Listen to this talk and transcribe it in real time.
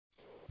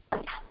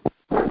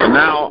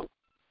Now,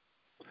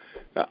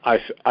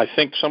 I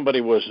think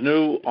somebody was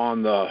new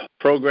on the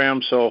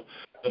program, so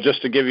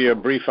just to give you a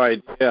brief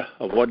idea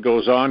of what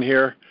goes on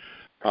here,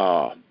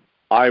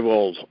 I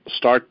will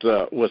start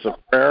with a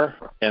prayer,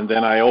 and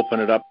then I open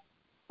it up.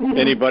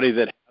 Anybody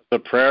that has a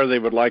prayer they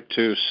would like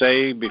to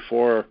say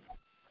before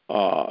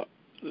the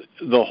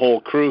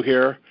whole crew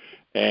here,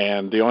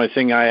 and the only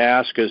thing I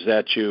ask is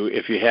that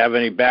if you have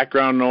any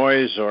background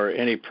noise or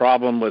any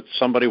problem with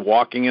somebody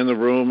walking in the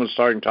room and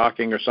starting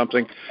talking or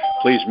something,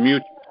 please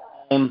mute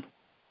your phone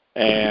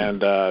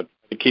and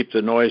keep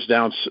the noise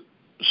down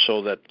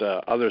so that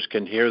others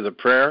can hear the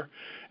prayer.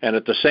 And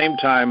at the same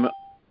time,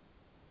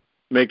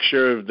 make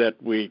sure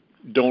that we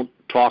don't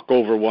talk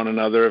over one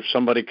another. If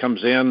somebody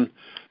comes in,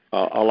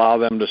 allow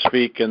them to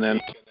speak, and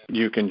then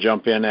you can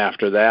jump in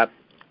after that.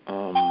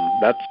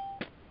 That's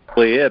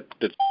really it.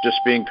 It's just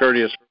being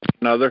courteous for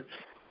one another.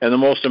 And the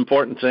most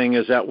important thing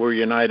is that we're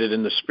united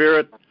in the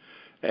Spirit,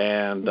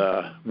 and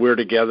we're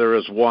together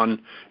as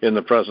one in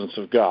the presence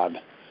of God.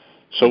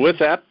 So with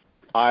that,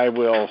 I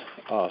will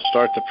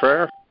start the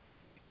prayer.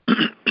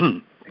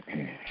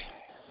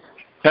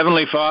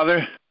 Heavenly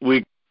Father,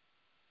 we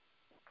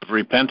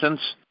repentance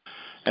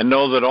and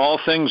know that all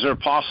things are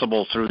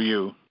possible through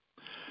you.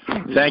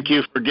 Thank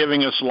you for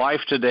giving us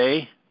life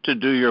today to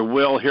do your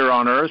will here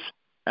on earth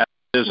as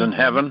it is in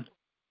heaven,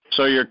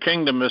 so your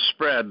kingdom is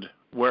spread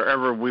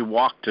wherever we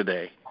walk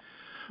today.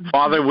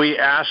 Father, we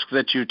ask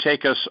that you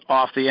take us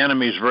off the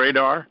enemy's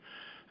radar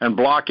and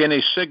block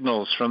any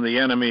signals from the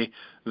enemy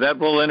that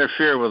will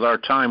interfere with our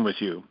time with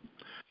you.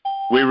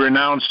 We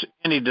renounce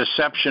any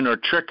deception or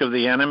trick of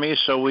the enemy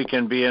so we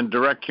can be in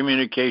direct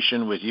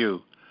communication with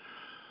you.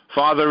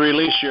 Father,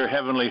 release your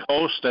heavenly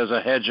host as a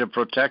hedge of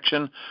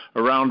protection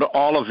around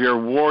all of your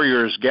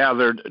warriors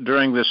gathered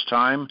during this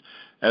time,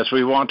 as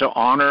we want to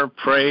honor,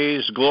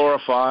 praise,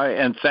 glorify,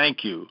 and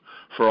thank you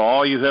for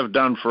all you have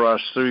done for us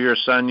through your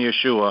Son,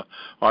 Yeshua,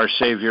 our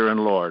Savior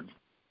and Lord.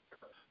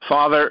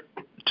 Father,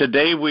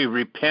 today we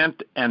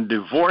repent and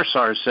divorce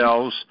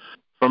ourselves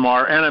from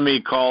our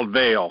enemy called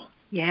Baal.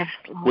 Yes,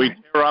 Lord. We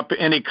tear up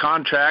any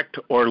contract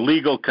or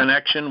legal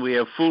connection we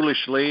have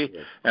foolishly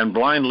and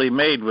blindly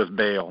made with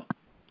Baal.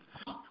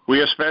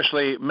 We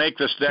especially make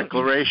this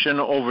declaration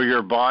over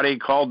your body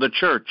called the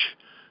church,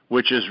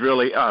 which is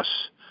really us,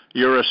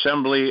 your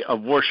assembly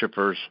of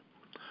worshipers.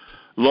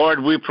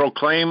 Lord, we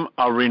proclaim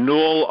a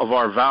renewal of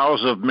our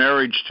vows of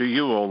marriage to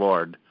you, O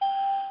Lord.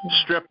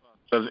 Strip us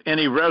of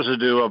any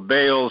residue of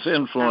Baal's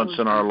influence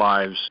in our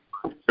lives,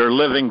 your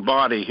living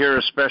body, here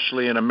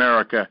especially in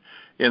America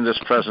in this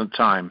present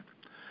time.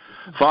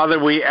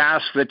 Father, we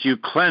ask that you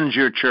cleanse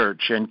your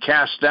church and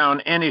cast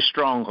down any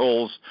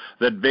strongholds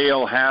that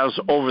Baal has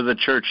over the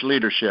church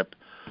leadership.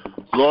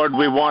 Lord,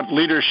 we want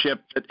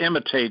leadership that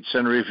imitates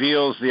and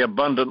reveals the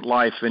abundant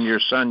life in your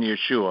Son,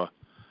 Yeshua.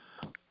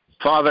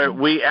 Father,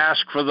 we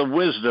ask for the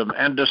wisdom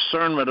and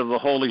discernment of the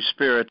Holy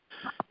Spirit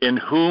in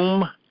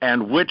whom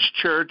and which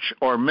church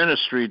or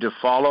ministry to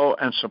follow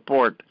and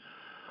support.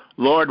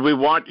 Lord, we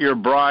want your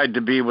bride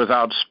to be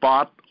without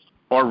spot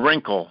or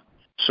wrinkle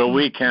so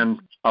we can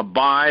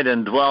abide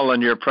and dwell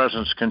in your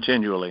presence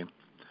continually.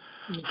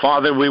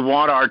 Father, we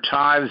want our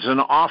tithes and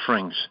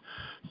offerings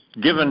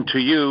given to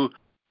you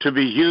to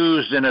be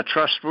used in a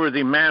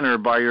trustworthy manner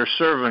by your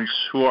servants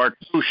who are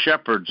true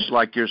shepherds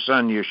like your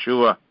Son,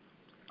 Yeshua.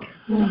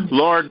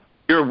 Lord,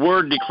 your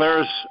word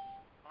declares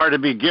we are to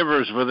be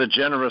givers with a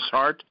generous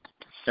heart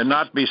and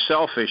not be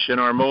selfish in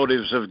our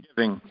motives of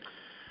giving.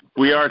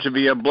 We are to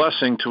be a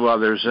blessing to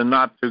others and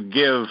not to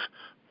give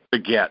to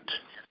get.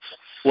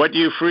 What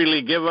you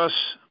freely give us,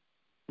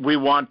 we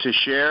want to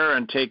share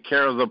and take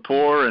care of the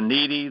poor and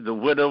needy, the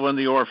widow and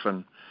the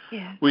orphan.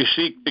 Yeah. We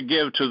seek to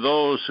give to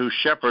those who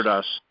shepherd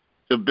us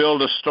to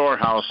build a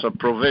storehouse of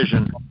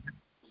provision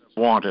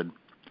wanted.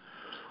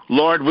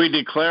 Lord, we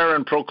declare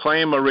and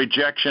proclaim a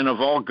rejection of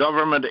all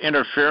government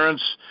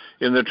interference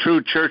in the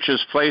true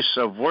church's place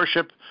of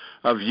worship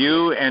of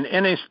you and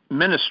any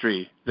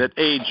ministry that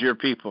aids your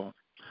people.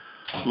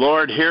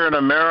 Lord, here in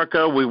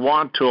America, we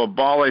want to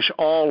abolish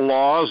all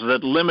laws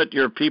that limit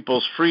your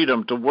people's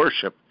freedom to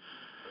worship,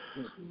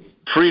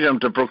 freedom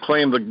to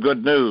proclaim the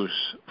good news,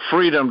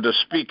 freedom to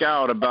speak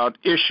out about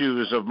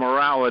issues of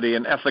morality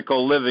and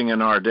ethical living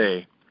in our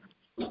day.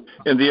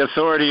 In the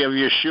authority of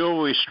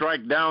Yeshua, we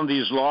strike down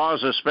these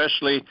laws,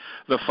 especially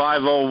the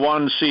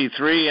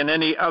 501.C.3 and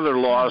any other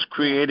laws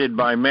created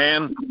by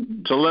man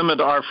to limit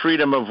our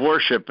freedom of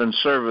worship and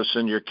service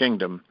in your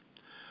kingdom.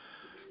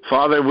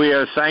 Father, we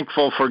are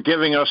thankful for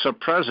giving us a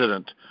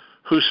president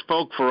who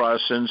spoke for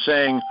us in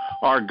saying,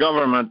 our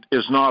government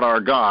is not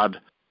our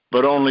God,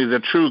 but only the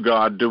true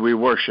God do we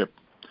worship,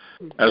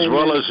 as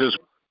well as his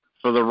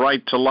for the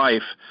right to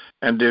life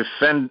and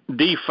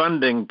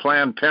defunding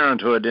Planned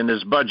Parenthood in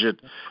his budget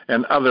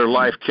and other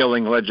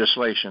life-killing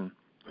legislation.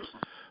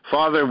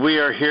 Father, we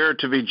are here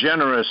to be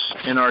generous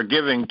in our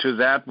giving to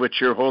that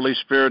which your Holy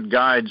Spirit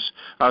guides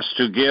us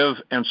to give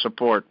and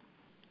support.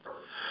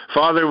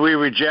 Father, we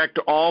reject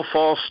all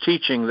false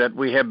teaching that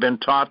we have been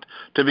taught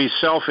to be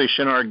selfish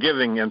in our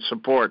giving and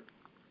support,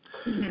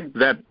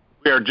 that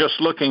we are just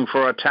looking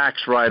for a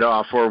tax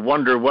write-off or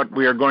wonder what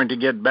we are going to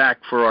get back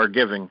for our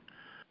giving.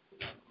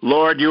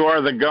 Lord, you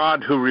are the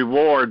God who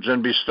rewards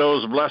and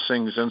bestows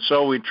blessings, and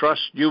so we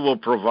trust you will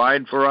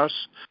provide for us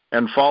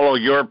and follow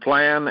your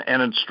plan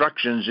and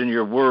instructions in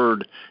your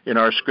word in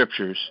our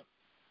scriptures.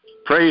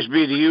 Praise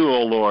be to you,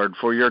 O Lord,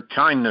 for your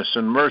kindness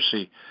and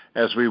mercy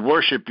as we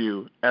worship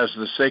you as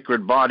the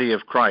sacred body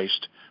of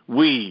Christ.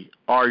 We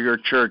are your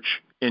church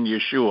in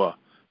Yeshua.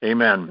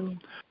 Amen.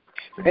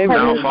 Amen.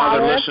 Now,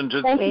 Father, listen to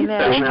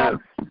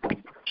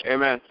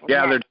Amen.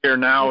 Gathered here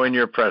now in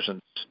your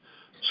presence.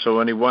 So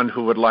anyone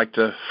who would like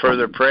to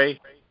further pray,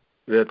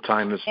 the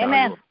time is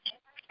now yours.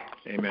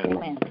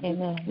 Amen.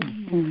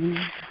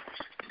 Amen.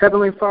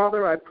 Heavenly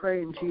Father, I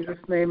pray in Jesus'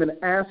 name and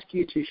ask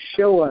you to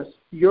show us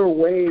your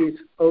ways,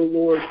 O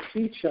Lord.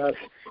 Teach us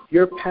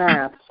your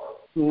path.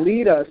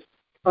 Lead us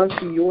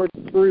unto your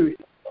truth,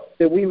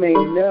 that we may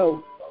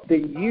know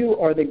that you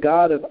are the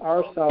God of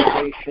our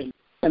salvation,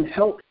 and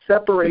help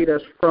separate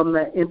us from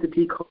that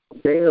entity called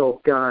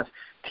Baal, God.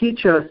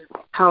 Teach us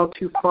how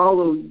to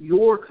follow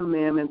your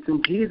commandments.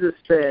 And Jesus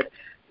said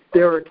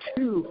there are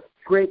two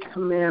great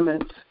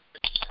commandments.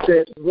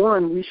 That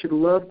one, we should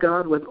love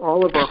God with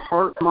all of our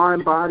heart,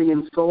 mind, body,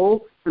 and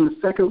soul. And the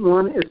second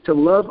one is to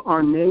love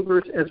our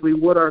neighbors as we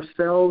would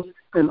ourselves.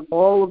 And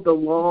all of the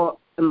law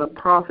and the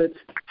prophets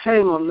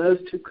hang on those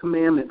two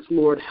commandments.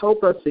 Lord,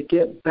 help us to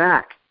get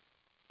back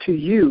to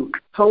you.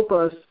 Help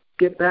us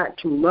get back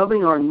to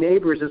loving our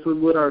neighbors as we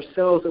would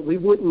ourselves, that we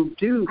wouldn't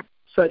do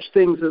such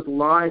things as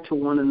lie to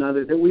one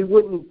another, that we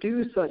wouldn't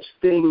do such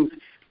things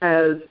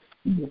as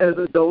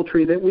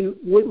adultery, that we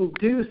wouldn't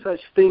do such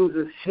things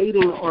as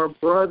hating our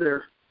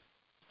brother,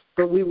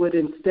 but we would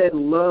instead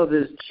love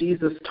as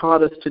Jesus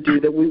taught us to do,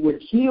 that we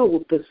would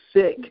heal the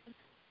sick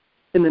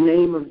in the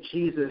name of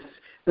Jesus.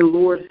 And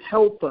Lord,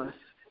 help us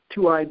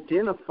to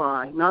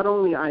not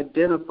only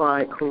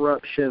identify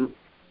corruption,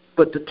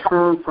 but to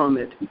turn from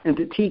it and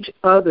to teach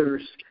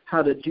others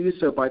how to do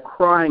so by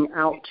crying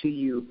out to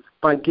you,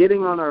 by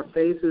getting on our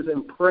faces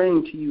and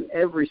praying to you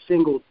every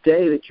single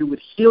day that you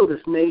would heal this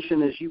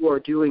nation as you are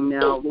doing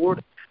now.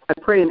 Lord, I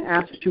pray and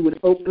ask that you would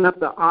open up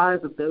the eyes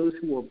of those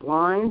who are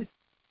blind,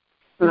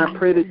 and I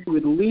pray that you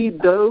would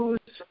lead those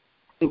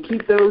and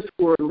keep those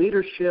who are in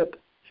leadership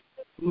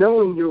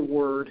knowing your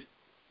word,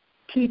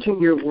 teaching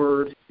your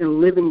word,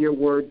 and living your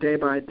word day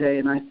by day.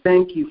 And I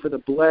thank you for the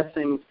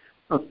blessings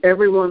of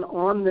everyone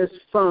on this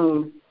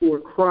phone who are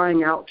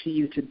crying out to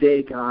you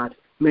today, God.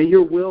 May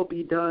your will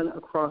be done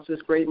across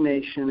this great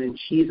nation. In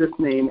Jesus'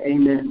 name,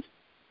 amen.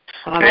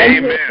 Amen.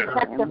 I'm here to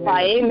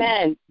testify.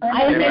 Amen.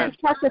 I am here to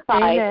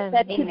testify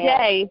that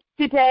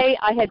today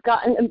I had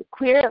gotten a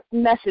clear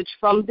message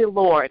from the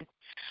Lord.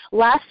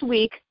 Last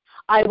week,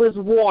 I was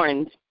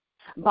warned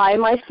by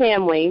my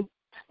family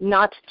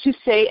not to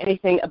say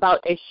anything about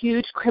a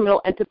huge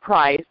criminal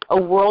enterprise,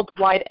 a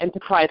worldwide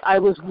enterprise. I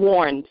was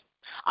warned.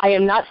 I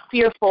am not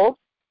fearful.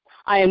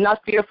 I am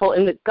not fearful,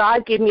 and that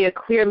God gave me a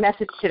clear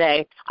message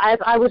today. As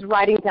I was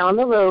riding down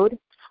the road,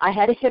 I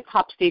had a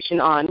hip-hop station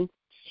on.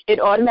 It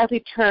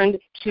automatically turned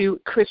to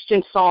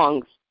Christian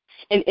songs.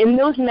 And in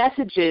those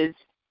messages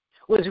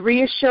was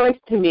reassurance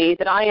to me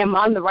that I am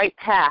on the right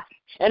path,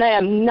 and I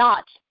am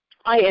not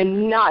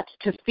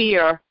to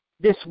fear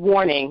this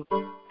warning,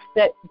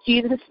 that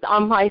Jesus is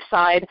on my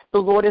side, the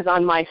Lord is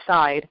on my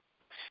side.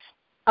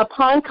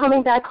 Upon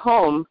coming back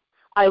home,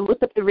 I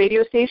looked up the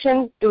radio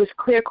station. It was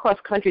clear across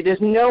country. There's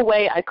no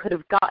way I could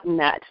have gotten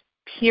that,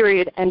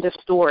 period, end of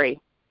story.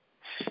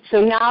 So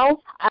now,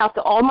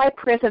 after all my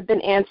prayers have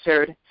been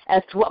answered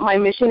as to what my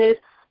mission is,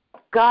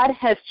 God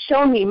has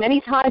shown me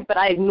many times, but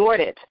I ignored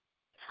it.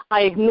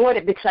 I ignored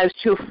it because I was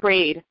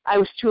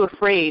too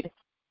afraid.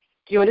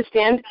 Do you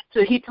understand?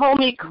 So he told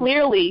me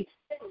clearly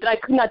that I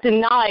could not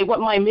deny what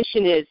my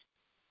mission is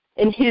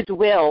in his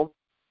will.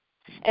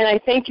 And I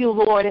thank you,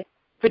 Lord,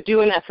 for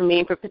doing that for me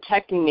and for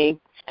protecting me.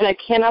 And I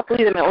cannot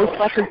believe that my own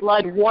flesh and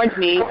blood warned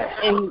me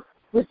and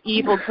was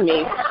evil to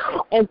me.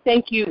 And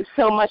thank you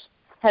so much,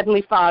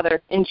 Heavenly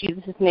Father, in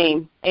Jesus'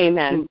 name.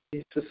 Amen.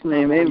 In Jesus'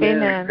 name,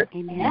 amen.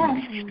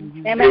 Amen.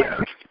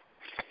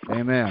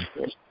 Amen.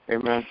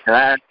 Amen. And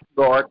I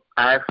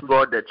ask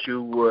Lord that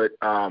you would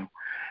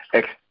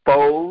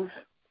expose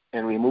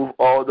and remove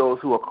all those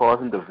who are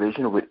causing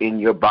division within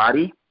your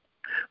body.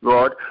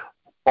 Lord,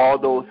 all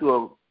those who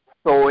are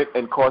sowing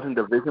and causing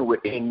division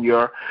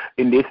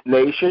in this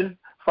nation.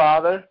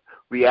 Father,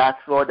 we ask,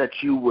 Lord, that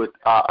you would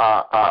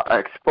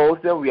expose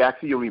them. We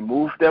ask you to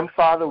remove them,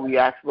 Father. We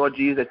ask, Lord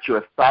Jesus, that you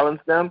would silence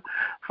them,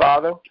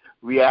 Father.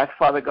 We ask,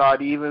 Father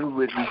God, even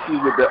with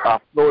the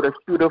Florida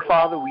shooter,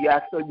 Father, we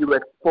ask that you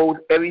expose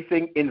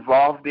everything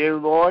involved there,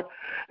 Lord.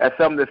 As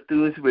some of the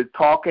students were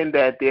talking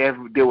that there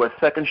was a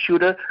second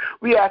shooter,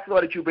 we ask,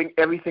 Lord, that you bring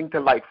everything to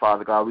light,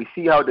 Father God. We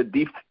see how the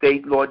deep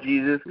state, Lord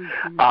Jesus,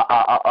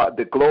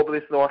 the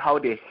globalists, Lord, how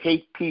they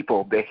hate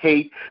people. They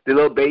hate the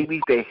little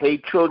babies. They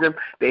hate children.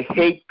 They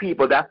hate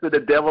people. That's what the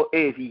devil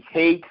is. He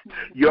hates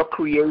your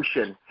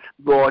creation.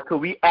 Lord. So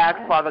we ask,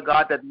 Father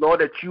God, that, Lord,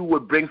 that you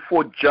would bring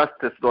forth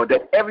justice, Lord,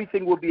 that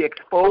everything will be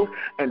exposed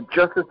and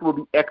justice will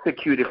be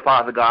executed,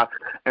 Father God.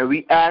 And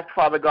we ask,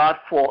 Father God,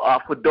 for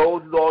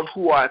those, Lord,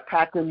 who are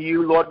attacking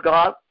you, Lord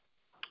God.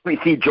 We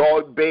see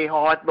George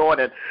Bayhart, Lord,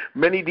 and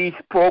many of these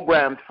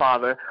programs,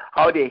 Father,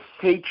 how they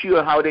hate you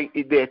and how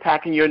they're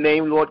attacking your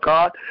name, Lord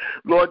God.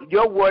 Lord,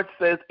 your word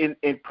says in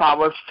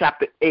Proverbs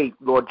chapter 8,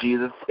 Lord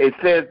Jesus, it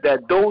says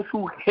that those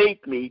who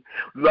hate me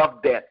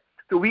love death.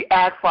 So we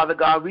ask, Father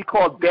God, we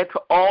call death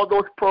to all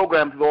those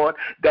programs, Lord,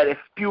 that are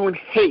spewing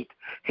hatred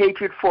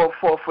for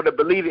the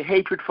believer,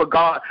 hatred for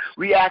God.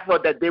 We ask,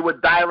 Lord, that they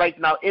would die right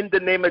now in the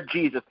name of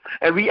Jesus.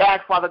 And we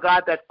ask, Father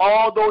God, that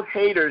all those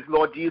haters,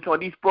 Lord Jesus, on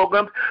these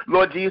programs,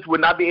 Lord Jesus, will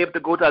not be able to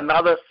go to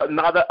another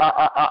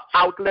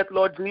outlet,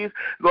 Lord Jesus,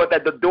 Lord,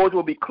 that the doors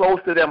will be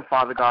closed to them,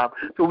 Father God.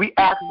 So we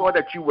ask, Lord,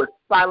 that you would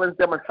silence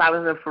them and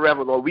silence them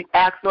forever, Lord. We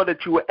ask, Lord,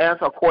 that you would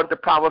answer according to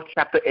Proverbs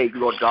chapter 8,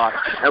 Lord God.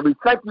 And we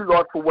thank you,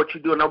 Lord, for what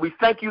you're doing. And we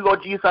thank you,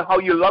 Lord Jesus, for how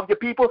you love your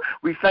people.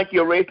 We thank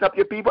you for raising up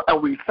your people.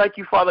 And we thank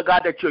you, Father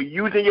God, that you're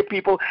using your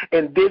people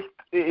in this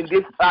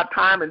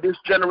time, in this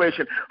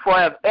generation. For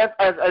as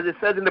it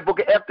says in the book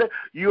of Esther,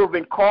 you have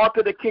been called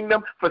to the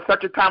kingdom for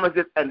such a time as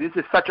this, and this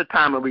is such a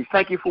time. And we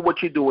thank you for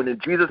what you're doing. In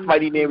Jesus'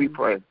 mighty name we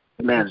pray.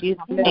 Amen.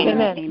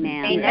 Amen.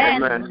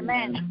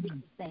 Amen.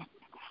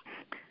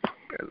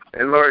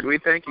 And Lord, we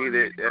thank you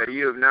that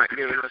you have not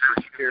given us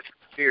a spirit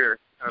of fear,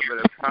 but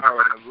of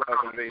power and of love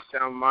and of a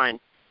sound mind.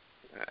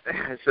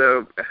 In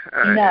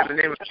the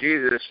name of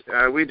Jesus,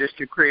 we just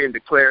decree and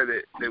declare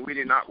that we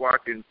do not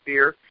walk in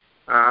fear.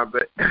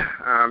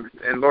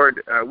 And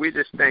Lord, we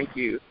just thank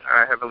you,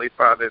 Heavenly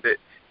Father, that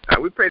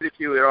we pray that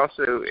you would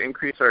also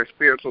increase our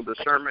spiritual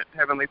discernment,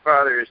 Heavenly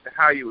Father, as to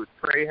how you would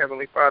pray,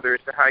 Heavenly Father,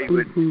 as to how you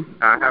would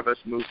have us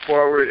move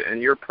forward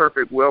in your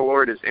perfect will,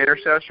 Lord, as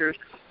intercessors,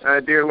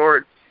 dear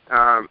Lord.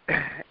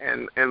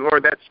 And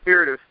Lord, that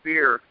spirit of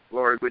fear,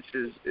 Lord, which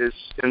is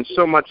in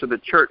so much of the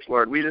church,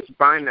 Lord, we just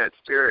bind that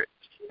spirit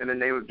in the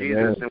name of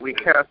Jesus, and we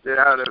cast it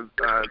out of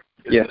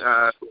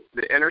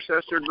the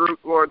intercessor group,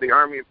 Lord, the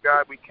army of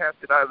God. We cast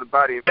it out of the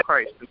body of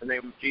Christ in the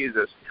name of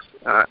Jesus.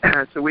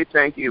 So we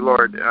thank you,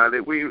 Lord,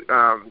 that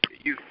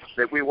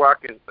we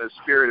walk in the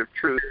spirit of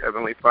truth,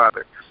 Heavenly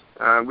Father.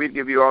 We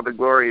give you all the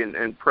glory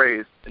and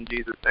praise in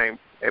Jesus' name.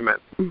 Amen.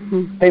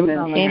 Amen.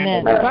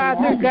 Amen.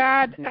 Father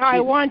God, I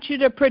want you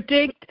to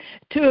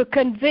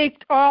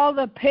convict all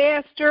the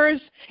pastors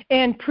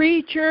and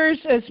preachers,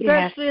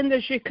 especially in the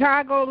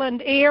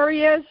Chicagoland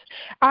areas.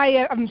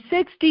 I am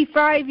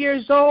 65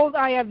 years old.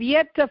 I have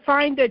yet to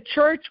find a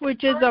church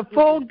which is a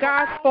full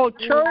gospel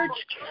church.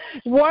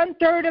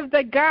 1/3 of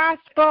the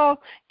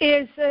gospel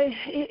is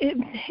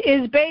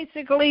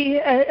basically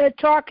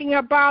talking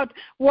about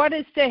what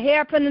is to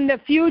happen in the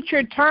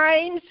future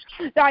times.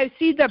 I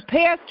see the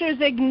pastors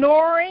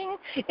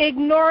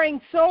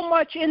ignoring so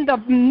much in the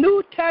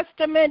New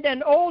Testament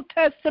and Old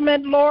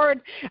Testament,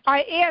 Lord.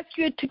 I ask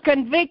you to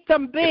convict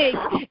them big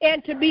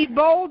and to be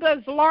bold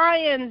as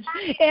lions,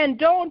 and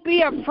don't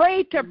be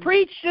afraid to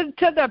preach to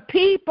the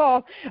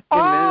people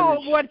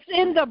all what's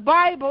in the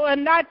Bible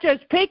and not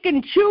just pick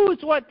and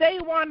choose what they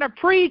want to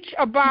preach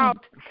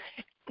about.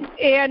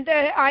 And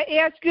I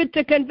ask you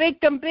to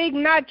convict them big,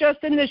 not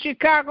just in the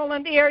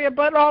Chicagoland area,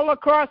 but all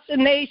across the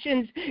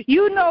nations.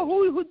 You know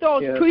who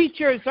those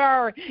preachers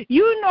are.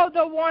 You know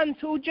the ones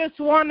who just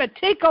want to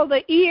tickle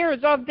the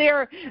ears of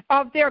their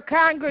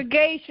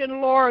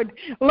congregation, Lord.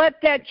 Let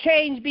that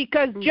change,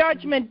 because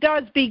judgment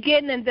does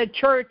begin in the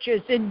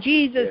churches. In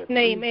Jesus'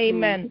 name,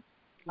 amen.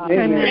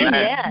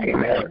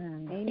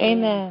 Amen.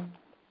 Amen.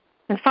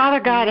 And Father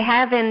God,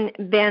 having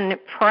been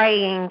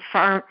praying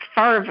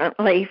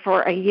fervently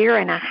for a year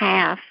and a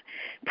half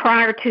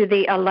prior to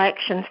the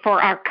elections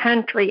for our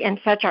country and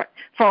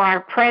for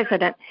our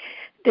president,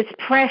 this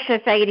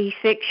precious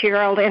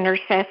 86-year-old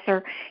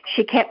intercessor,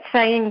 she kept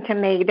saying to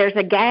me, there's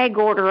a gag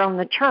order on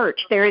the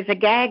church. There is a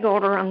gag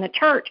order on the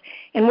church.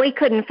 And we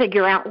couldn't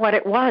figure out what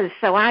it was,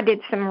 so I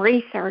did some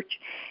research,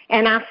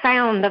 and I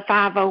found the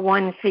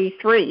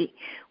 501c3.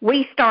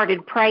 We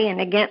started praying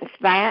against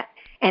that,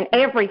 and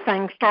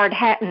everything started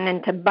happening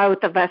to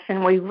both of us,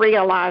 and we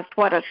realized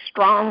what a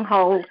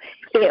stronghold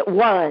it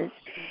was.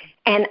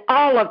 And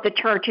all of the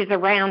churches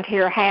around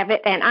here have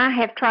it, and I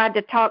have tried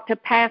to talk to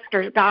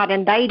pastors, God,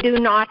 and they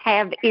do not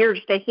have ears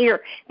to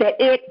hear that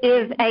it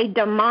is a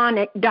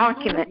demonic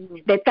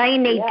document, that they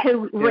need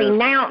to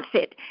renounce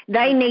it.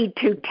 They need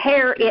to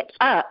tear it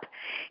up,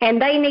 and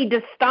they need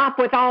to stop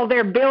with all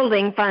their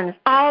building funds,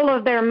 all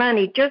of their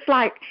money, just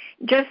like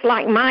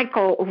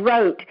Michael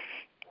wrote.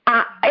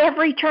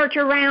 Every church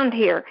around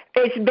here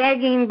is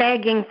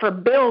begging for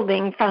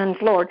building funds,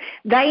 Lord.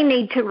 They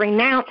need to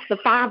renounce the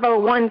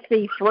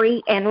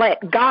 501c3 and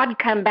let God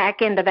come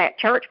back into that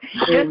church.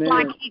 Just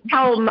like he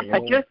told,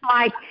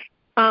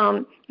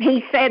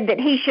 he said that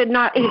he should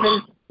not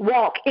even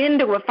walk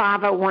into a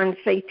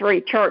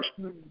 501c3 church.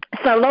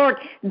 So, Lord,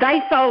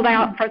 they sold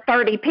out for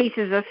 30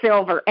 pieces of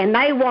silver, and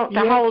they want to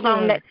hold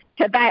on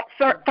to that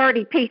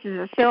 30 pieces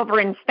of silver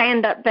and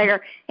stand up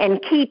there and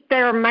keep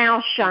their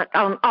mouth shut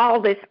on all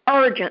this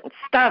urgent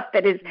stuff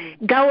that is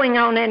going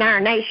on in our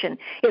nation.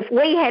 If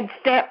we had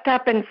stepped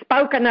up and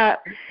spoken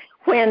up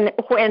when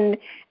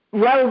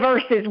Roe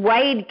versus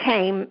Wade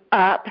came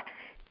up,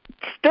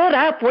 stood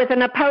up with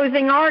an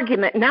opposing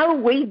argument. No,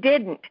 we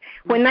didn't.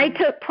 When they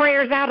took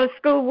prayers out of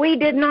school, we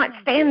did not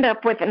stand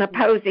up with an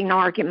opposing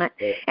argument.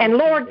 And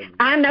Lord,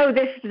 I know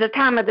this is the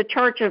time of the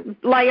Church of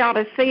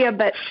Laodicea,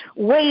 but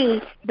we,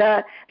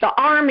 the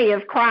army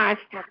of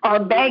Christ,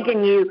 are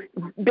begging you,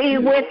 be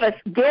with us,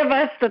 give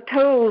us the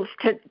tools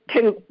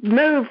to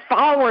move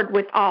forward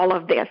with all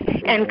of this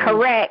and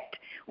correct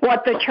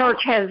what the church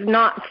has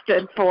not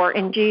stood for.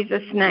 In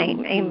Jesus'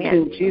 name, amen.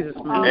 In Jesus'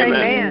 name.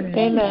 Amen.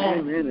 Amen.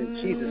 Amen. In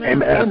Jesus'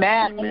 name.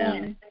 Amen.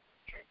 Amen.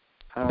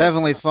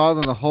 Heavenly Father,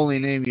 in the holy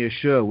name of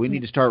Yeshua, we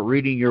need to start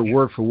reading your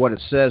word for what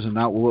it says and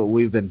not what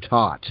we've been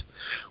taught.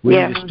 We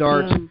need to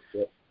start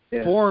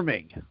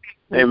forming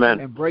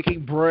and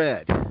breaking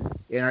bread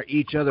in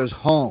each other's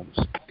homes,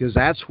 because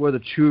that's where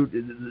the true,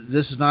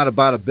 this is not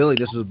about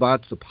ability, this is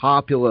about the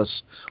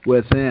populace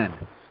within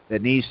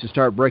that needs to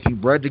start breaking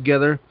bread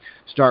together,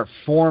 start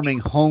forming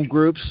home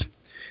groups,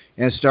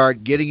 and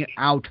start getting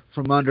out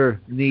from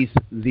underneath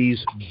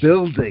these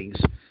buildings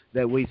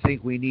that we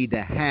think we need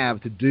to have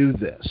to do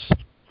this.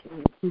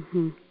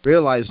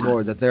 Realize,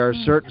 Lord, that there are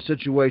certain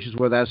situations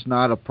where that's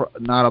not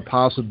a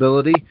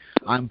possibility.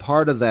 I'm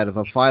part of that, of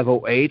a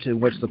 508 in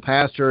which the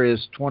pastor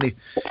is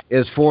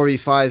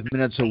 45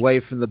 minutes away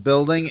from the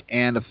building,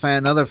 and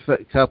another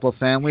couple of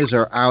families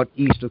are out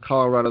east of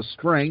Colorado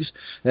Springs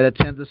that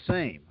attend the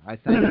same. I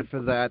thank you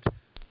for that,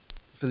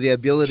 for the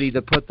ability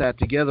to put that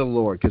together,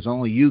 Lord, because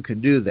only you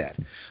can do that.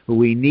 But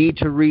we need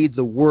to read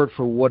the word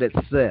for what it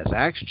says.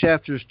 Acts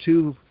chapters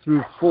 2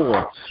 through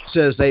 4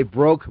 says they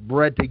broke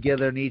bread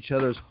together in each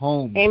other's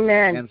homes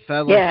and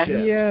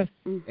fellowship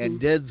and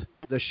did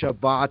the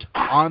Shabbat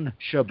on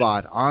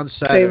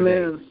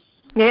Saturday.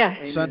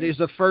 Amen. Sunday's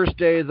the first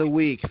day of the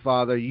week,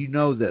 Father. You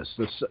know this.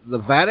 The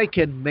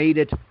Vatican made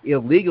it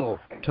illegal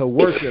to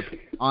worship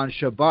on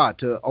Shabbat,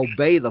 to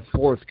obey the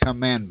fourth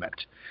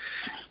commandment.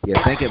 You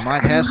think it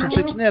might have some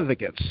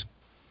significance.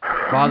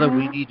 Father,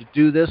 we need to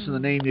do this in the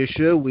name of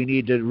Yeshua. We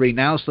need to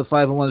renounce the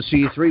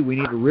 501c3. We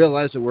need to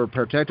realize that we're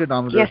protected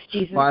under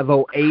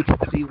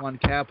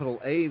 508c1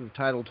 capital A of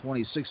Title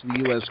 26 of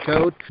the U.S.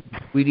 Code.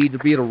 We need to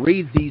be able to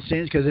read these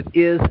things because it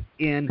is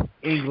in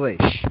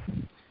English.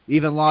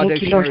 Even law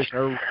dictionaries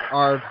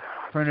are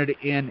printed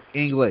in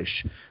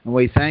English. And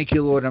we thank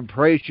you, Lord, and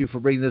praise you for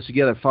bringing this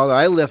together. Father,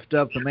 I lift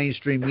up the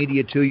mainstream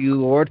media to you,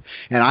 Lord,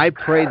 and I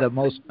pray the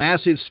most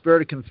massive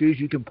spirit of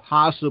confusion you can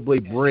possibly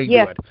bring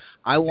to it.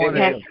 I want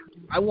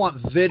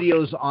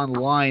videos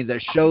online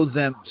that show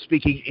them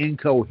speaking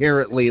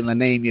incoherently in the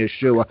name of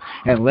Yeshua,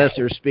 unless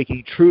they're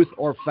speaking truth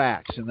or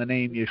facts in the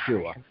name of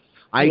Yeshua.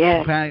 I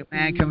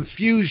command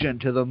confusion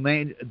to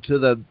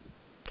the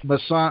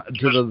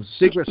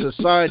secret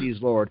societies,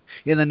 Lord,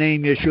 in the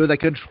name of Yeshua, that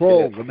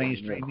control the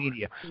mainstream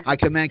media. I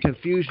command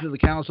confusion to the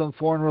Council on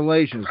Foreign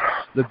Relations,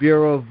 the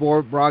Bureau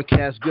of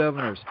Broadcast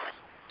Governors,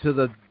 to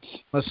the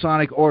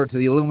Masonic Order, to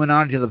the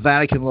Illuminati, to the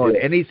Vatican, Lord.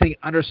 Anything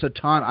under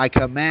Satan, I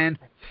command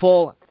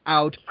full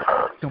out,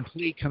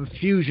 complete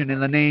confusion in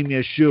the name of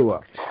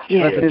Yeshua.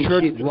 Let the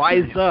church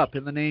rise up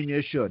in the name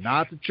of Yeshua,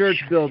 not the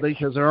church building,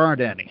 because there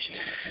aren't any.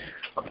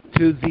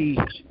 To the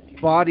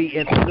body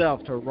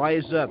itself to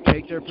rise up,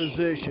 take their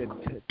position,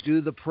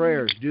 do the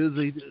prayers, do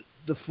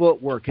the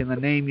footwork in the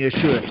name of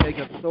Yeshua. Take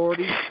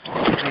authority,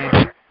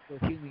 command where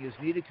healing is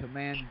needed,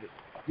 command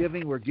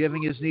giving where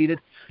giving is needed,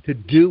 to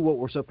do what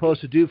we're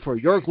supposed to do for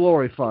your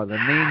glory, Father.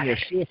 In the name of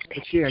Yeshua,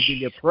 I give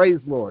you praise,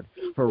 Lord,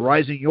 for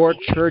rising your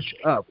church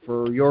up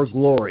for your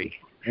glory.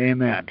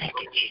 Amen.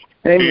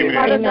 Amen.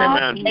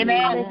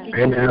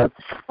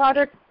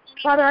 Father,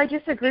 I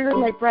just agree with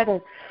my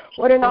brother.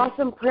 What an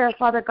awesome prayer,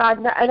 Father God.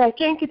 And I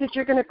thank you that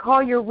you're going to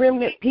call your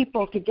remnant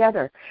people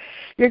together.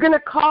 You're going to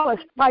call us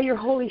by your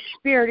Holy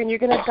Spirit, and you're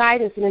going to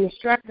guide us and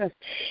instruct us.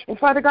 And,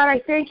 Father God,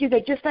 I thank you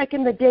that just like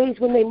in the days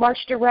when they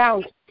marched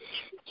around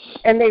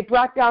and they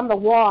brought down the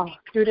wall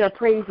through their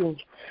praising,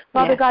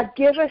 Father God,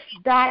 give us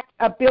that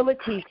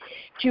ability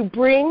to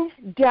bring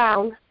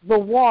down the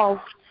walls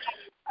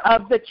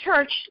of the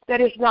church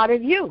that is not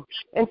of you.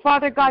 And,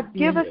 Father God,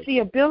 give us the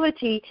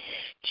ability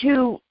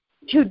to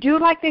do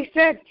like they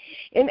said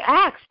in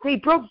Acts. They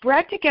broke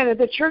bread together.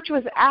 The church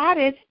was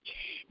added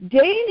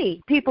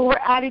daily. People were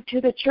added to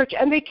the church,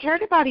 and they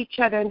cared about each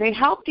other, and they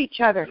helped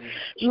each other.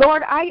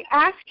 Lord, I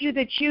ask you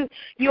that you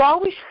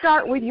always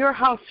start with your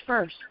house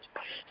first.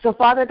 So,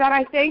 Father God,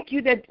 I thank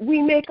you that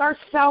we make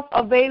ourselves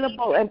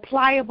available and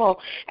pliable,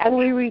 and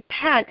we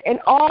repent. And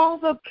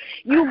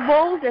you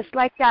mold us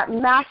like that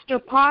master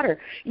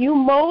potter. You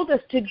mold us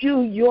to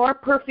do your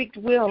perfect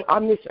will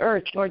on this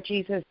earth, Lord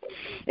Jesus.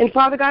 And,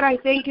 Father God, I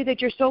thank you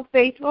that you're so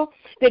faithful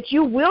that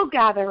you will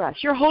gather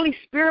us. Your Holy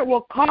Spirit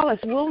will call us.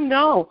 We'll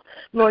know,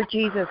 Lord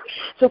Jesus.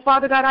 So,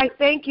 Father God, I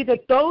thank you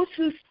that those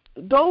who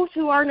those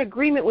who are in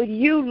agreement with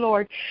you,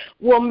 Lord,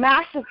 will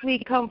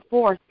massively come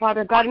forth,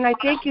 Father God. And I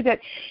thank you that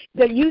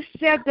you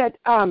said that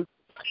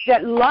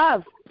that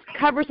love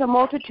covers a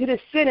multitude of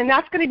sin, and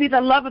that's going to be the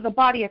love of the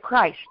body of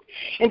Christ.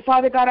 And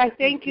Father God, I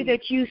thank you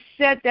that you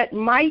said that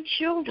my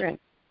children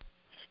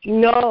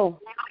know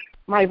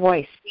my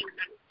voice.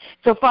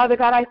 So Father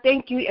God, I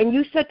thank you, and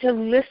you said to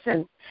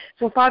listen.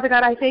 So Father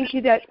God, I thank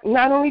you that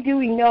not only do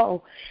we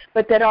know,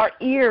 but that our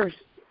ears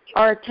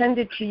are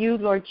attended to you,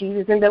 Lord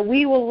Jesus, and that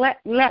we will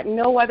let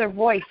no other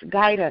voice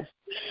guide us.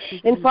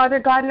 Mm-hmm. And Father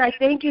God, and I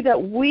thank you that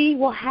we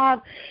will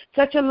have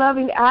such a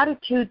loving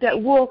attitude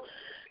that we'll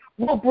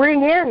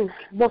bring in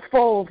the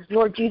fold,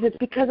 Lord Jesus,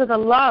 because of the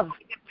love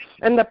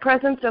and the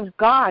presence of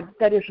God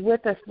that is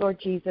with us, Lord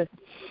Jesus.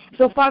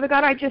 So, Father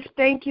God, I just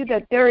thank you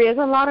that there is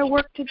a lot of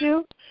work to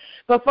do.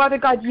 But, Father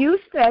God, you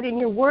said in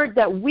your word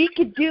that we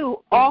could do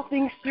all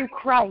things through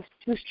Christ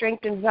who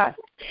strengthens us.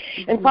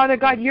 And, Father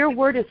God, your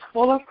word is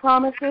full of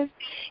promises.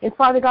 And,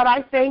 Father God,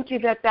 I thank you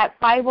that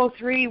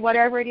 503,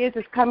 whatever it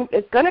is going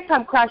to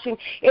come crashing.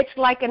 It's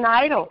like an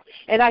idol.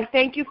 And I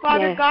thank you,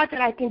 Father God,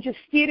 that I can just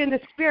see it in the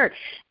spirit,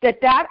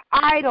 that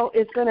idol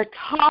is going to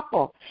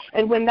topple.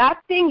 And when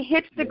that thing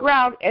hits the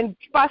ground and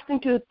bust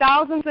into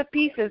thousands of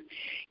pieces,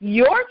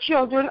 your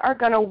children are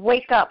going to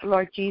wake up,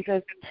 Lord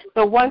Jesus.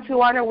 The ones who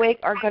aren't awake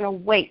are going to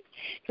wake.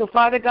 So,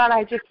 Father God,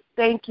 I just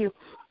thank you.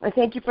 I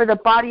thank you for the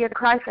body of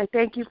Christ. I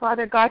thank you,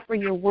 Father God, for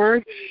your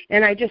word.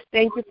 And I just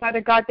thank you,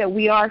 Father God, that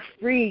we are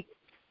free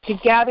to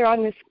gather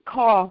on this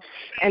call.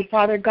 And,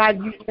 Father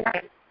God, you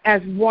are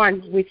as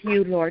one with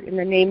you, Lord, in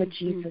the name of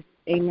Jesus.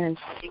 Amen.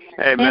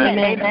 Amen.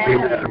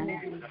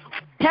 Amen.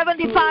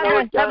 Heavenly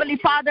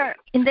Father,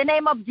 in the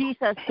name of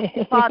Jesus,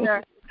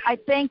 Father, I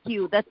thank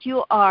you that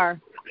you are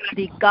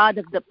the God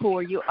of the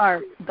poor. You are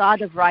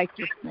God of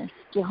righteousness,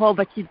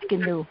 Jehovah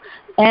Tzidkenu.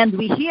 And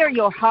we hear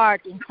your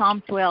heart in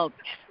Psalm 12.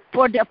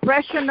 For the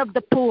oppression of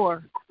the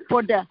poor,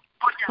 for the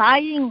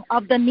sighing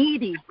of the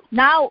needy.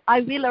 Now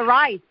I will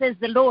arise, says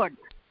the Lord.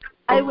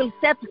 I will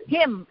set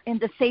him in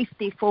the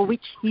safety for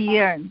which he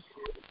yearns.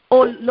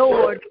 Oh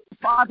Lord,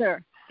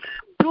 Father,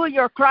 through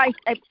your Christ,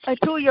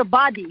 through your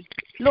body,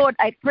 Lord,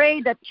 I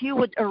pray that you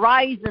would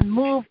arise and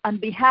move on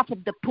behalf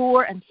of the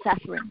poor and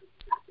suffering.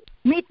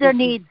 Meet their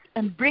needs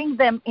and bring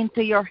them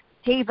into your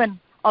haven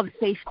of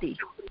safety.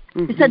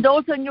 It said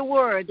also in your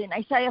word in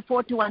Isaiah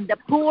 41, the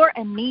poor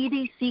and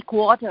needy seek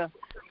water,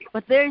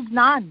 but there is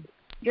none.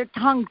 Their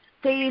tongues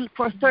fail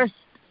for thirst.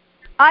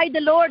 I,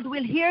 the Lord,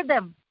 will hear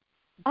them.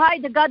 I,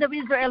 the God of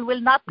Israel, will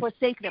not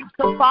forsake them.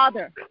 So,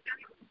 Father,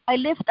 I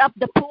lift up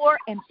the poor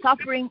and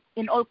suffering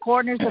in all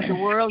corners of the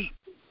world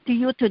to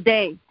you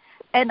today.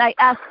 And I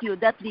ask you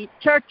that the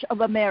Church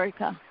of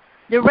America,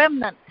 the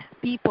remnant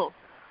people,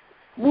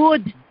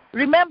 would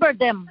remember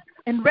them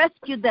and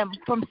rescue them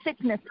from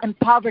sickness and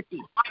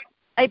poverty.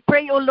 I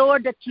pray, O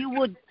Lord, that you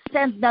would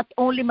send not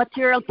only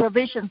material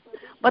provisions,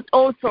 but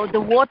also the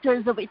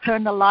waters of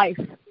eternal life.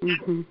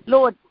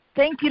 Lord,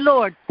 thank you,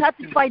 Lord.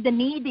 Satisfy the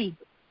needy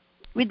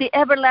with the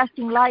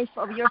everlasting life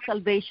of your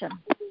salvation.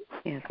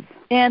 Yes.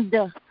 And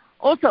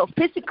also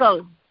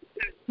physical,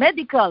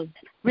 medical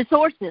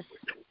resources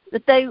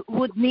that they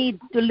would need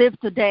to live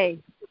today.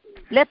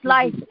 Let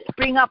life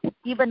spring up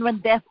even when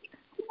death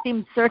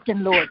seems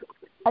certain, Lord.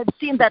 I've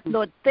seen that,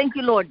 Lord. Thank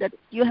you, Lord, that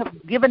you have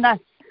given us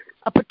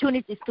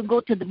opportunities to go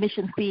to the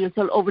mission fields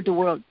all over the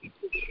world.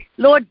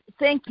 Lord,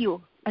 thank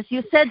you. As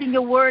you said in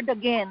your word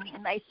again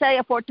in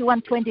Isaiah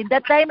 41:20,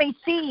 that I may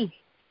see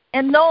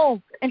and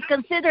know and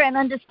consider and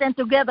understand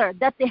together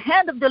that the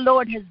hand of the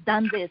Lord has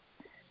done this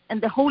and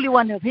the Holy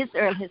One of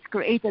Israel has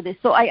created this.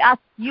 So I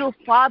ask you,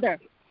 Father,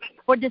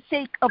 for the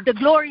sake of the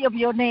glory of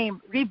your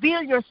name,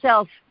 reveal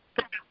yourself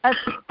as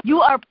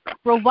you are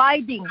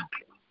providing.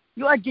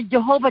 You are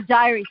Jehovah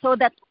Jireh, so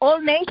that all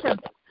nations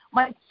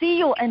might see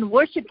you and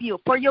worship you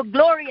for your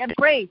glory and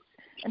praise,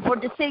 and for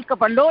the sake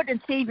of our Lord and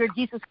Savior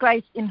Jesus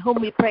Christ, in whom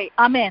we pray.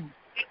 Amen.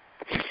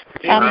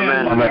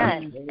 Amen.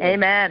 Amen.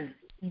 Amen.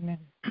 Amen.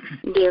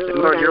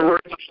 Lord,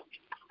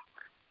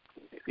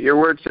 your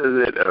word says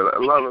that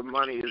a love of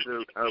money is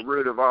a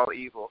root of all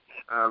evil,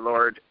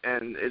 Lord,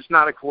 and it's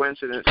not a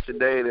coincidence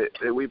today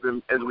that we've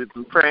been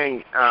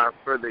praying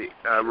for the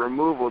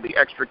removal, the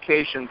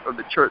extrication of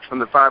the church from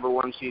the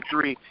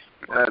 501c3.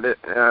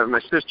 That my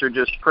sister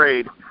just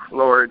prayed,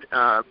 Lord,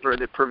 for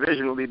the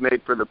provision will be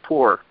made for the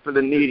poor, for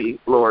the needy,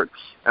 Lord.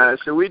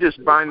 So we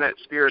just bind that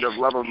spirit of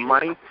love of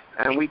money,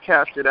 and we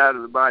cast it out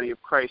of the body of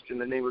Christ in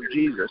the name of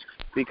Jesus.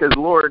 Because,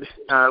 Lord,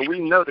 we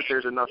know that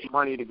there's enough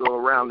money to go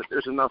around, that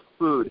there's enough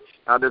food,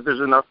 that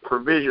there's enough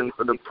provision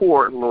for the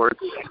poor, Lord.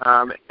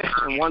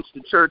 And once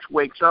the church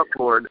wakes up,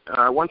 Lord,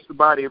 once the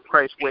body of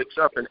Christ wakes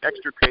up and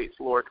extricates,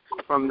 Lord,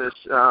 from this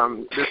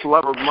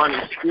love of money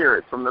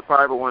spirit, from the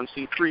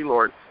 501c3,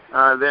 Lord,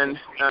 then,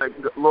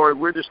 Lord,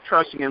 we're just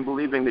trusting and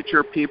believing that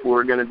your people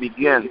are going to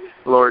begin,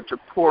 Lord, to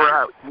pour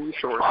out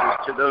resources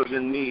to those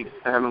in need,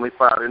 Heavenly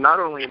Father, not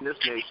only in this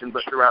nation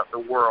but throughout the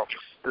world.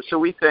 So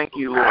we thank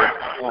you, Lord,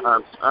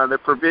 the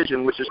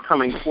provision which is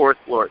coming forth,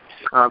 Lord,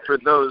 for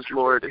those,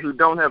 Lord, who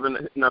don't have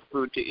enough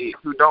food to eat,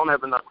 who don't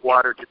have enough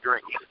water to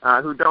drink,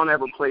 who don't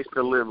have a place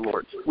to live,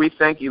 Lord. We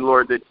thank you,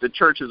 Lord, that the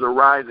churches are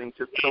rising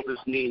to fill this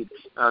need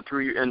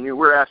through you, and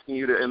we're asking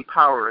you to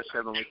empower us,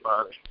 Heavenly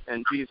Father.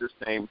 In Jesus'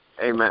 name,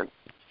 amen.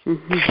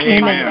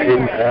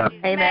 Amen.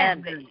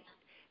 Amen.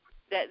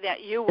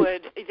 That you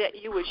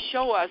would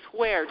show us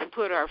where to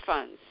put our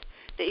funds.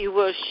 That you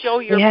will show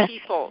your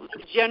people,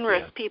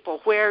 generous people,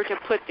 where to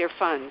put their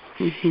funds,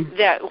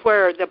 that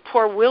where the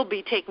poor will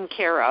be taken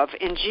care of.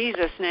 In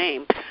Jesus'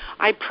 name,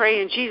 I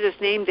pray in Jesus'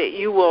 name that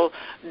you will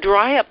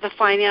dry up the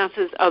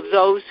finances of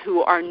those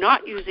who are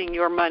not using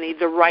your money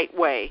the right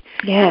way.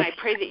 Yes. And I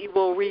pray that you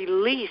will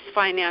release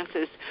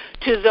finances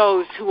to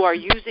those who are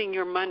using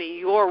your money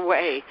your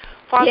way.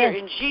 Father,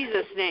 in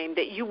Jesus' name,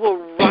 that you will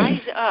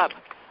rise up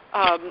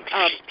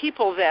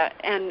people that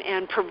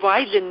and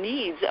provide the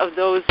needs of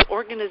those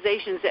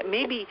organizations that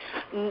maybe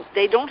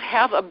they don't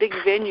have a big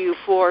venue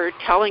for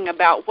telling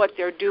about what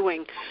they're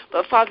doing.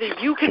 But, Father,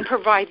 you can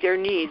provide their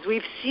needs.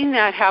 We've seen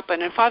that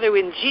happen. And, Father,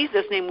 in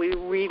Jesus' name, we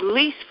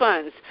release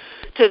funds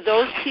to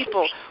those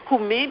people who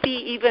may be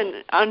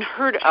even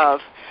unheard of,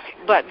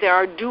 but they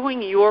are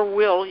doing your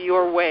will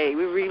your way.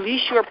 We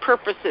release your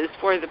purposes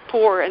for the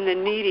poor and the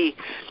needy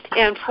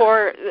and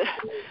for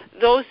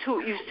those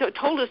who you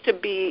told us to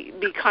be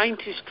kind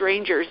to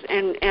strangers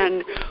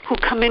and who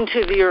come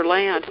into your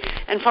land.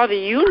 And, Father,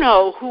 you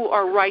know who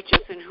are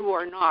righteous and who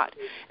are not.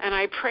 And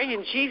I pray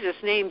in Jesus'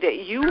 name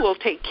that you will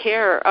take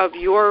care of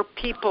your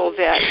people,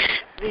 that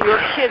your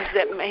kids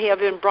that may have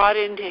been brought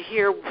into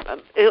here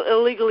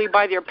illegally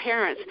by their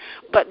parents,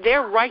 but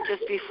they're righteous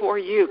before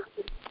you.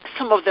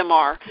 Some of them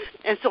are.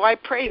 And so I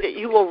pray that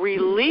you will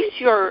release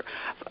your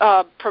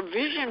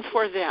provision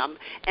for them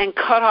and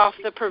cut off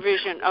the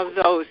provision of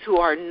those who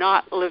are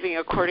not living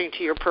according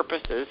to your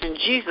purposes. In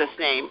Jesus'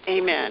 name,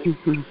 amen.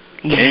 Mm-hmm.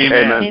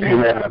 Amen.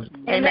 Amen.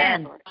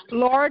 Amen.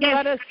 Lord,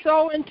 let us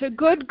sow into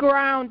good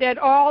ground at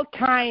all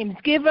times.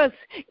 Give us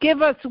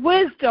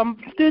wisdom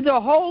through the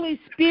Holy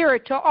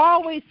Spirit to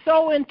always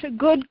sow into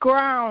good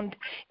ground.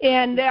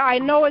 And I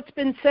know it's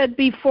been said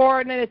before,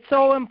 and it's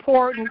so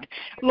important,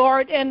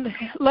 Lord. And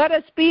let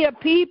us be a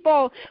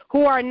people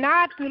who are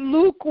not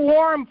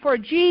lukewarm, for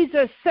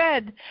Jesus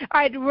said,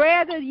 I'd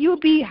rather you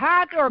be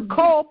hot or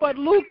cold, but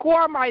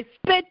lukewarm, I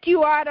spit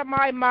you out of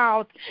my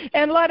mouth.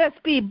 And let us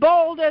be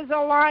bold as a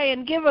lion.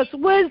 And give us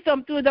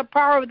wisdom through the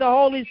power of the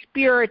Holy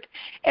Spirit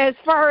as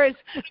far as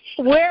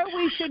where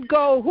we should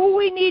go, who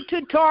we need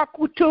to talk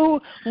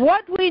to,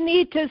 what we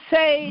need to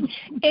say,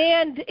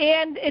 and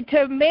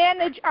to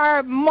manage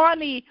our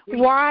money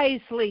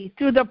wisely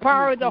through the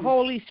power of the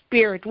Holy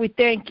Spirit. We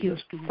thank you,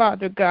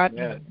 Father God.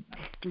 Amen.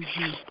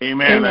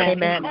 Amen.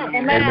 Amen.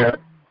 Amen.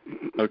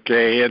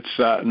 Okay, it's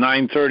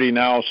 9:30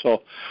 now,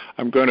 so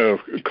I'm going to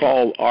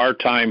call our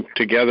time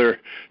together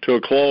to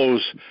a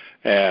close,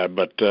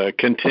 but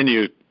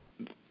continue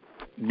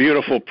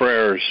beautiful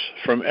prayers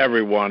from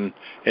everyone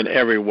in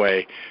every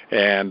way.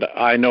 And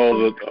I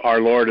know that our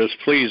Lord is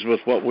pleased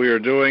with what we are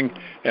doing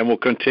and will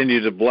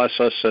continue to bless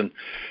us. And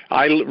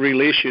I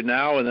release you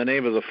now in the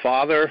name of the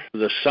Father,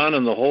 the Son,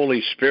 and the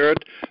Holy Spirit,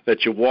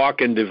 that you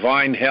walk in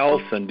divine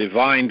health and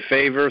divine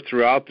favor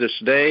throughout this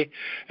day,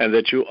 and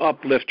that you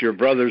uplift your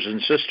brothers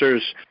and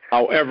sisters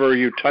however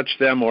you touch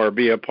them or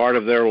be a part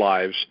of their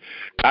lives.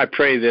 I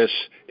pray this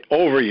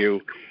over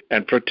you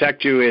and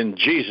protect you in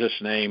Jesus'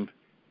 name.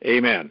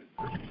 Amen.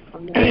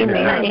 Amen.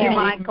 Thank you,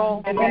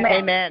 Michael. Amen.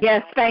 Amen.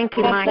 Yes, thank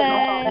you, Michael.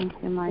 Thank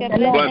you,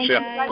 Michael. Bless you.